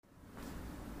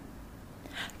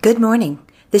Good morning.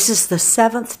 This is the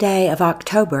 7th day of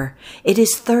October. It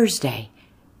is Thursday,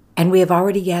 and we have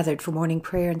already gathered for morning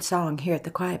prayer and song here at the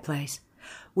Quiet Place.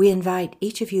 We invite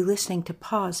each of you listening to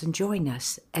pause and join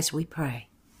us as we pray.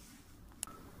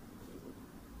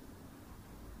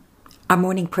 Our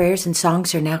morning prayers and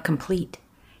songs are now complete,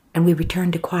 and we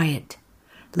return to quiet,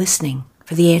 listening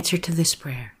for the answer to this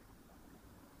prayer.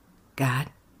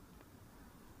 God,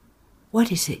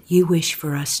 what is it you wish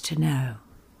for us to know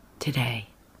today?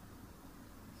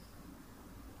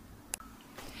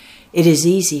 It is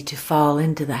easy to fall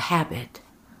into the habit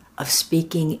of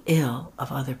speaking ill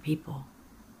of other people.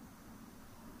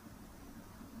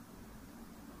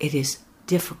 It is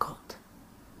difficult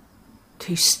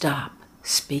to stop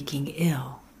speaking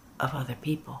ill of other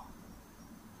people.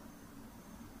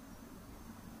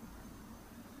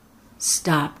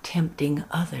 Stop tempting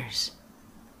others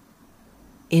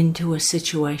into a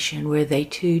situation where they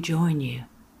too join you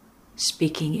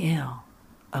speaking ill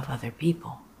of other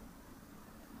people.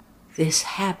 This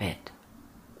habit,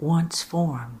 once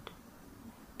formed,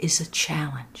 is a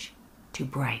challenge to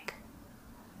break,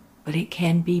 but it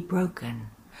can be broken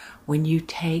when you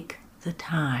take the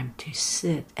time to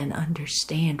sit and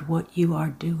understand what you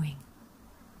are doing.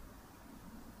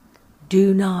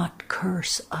 Do not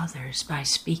curse others by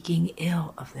speaking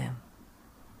ill of them.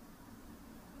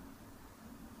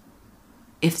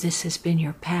 If this has been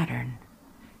your pattern,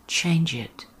 change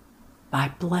it by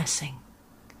blessing.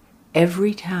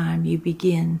 Every time you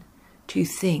begin to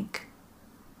think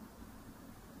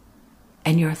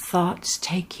and your thoughts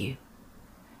take you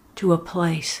to a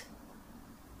place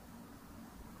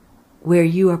where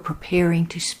you are preparing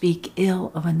to speak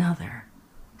ill of another,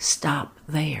 stop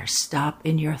there, stop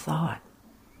in your thought.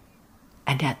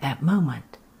 And at that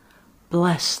moment,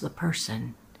 bless the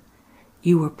person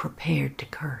you were prepared to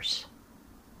curse.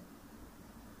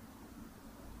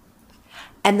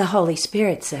 And the Holy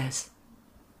Spirit says,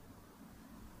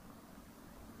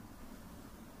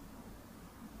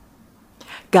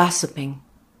 gossiping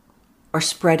or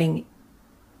spreading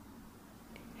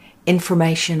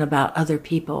information about other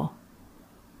people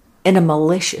in a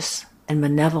malicious and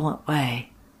malevolent way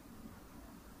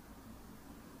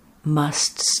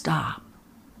must stop.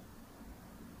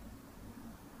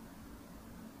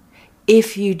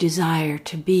 If you desire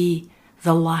to be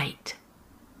the light,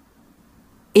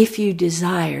 if you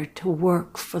desire to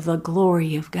work for the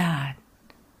glory of God,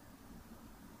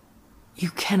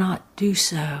 you cannot do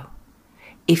so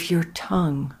if your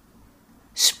tongue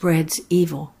spreads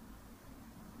evil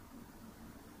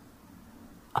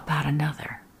about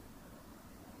another.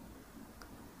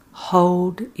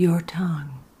 Hold your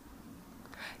tongue.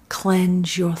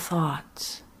 Cleanse your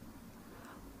thoughts.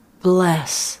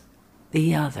 Bless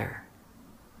the other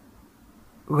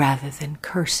rather than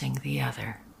cursing the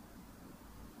other.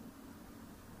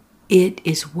 It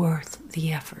is worth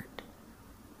the effort.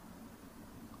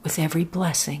 With every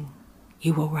blessing,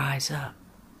 you will rise up.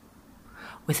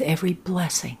 With every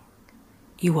blessing,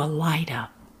 you will light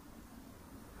up.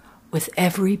 With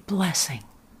every blessing,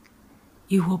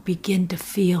 you will begin to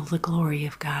feel the glory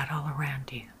of God all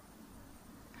around you.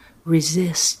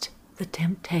 Resist the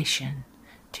temptation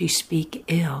to speak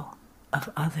ill of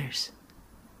others.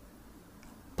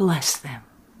 Bless them.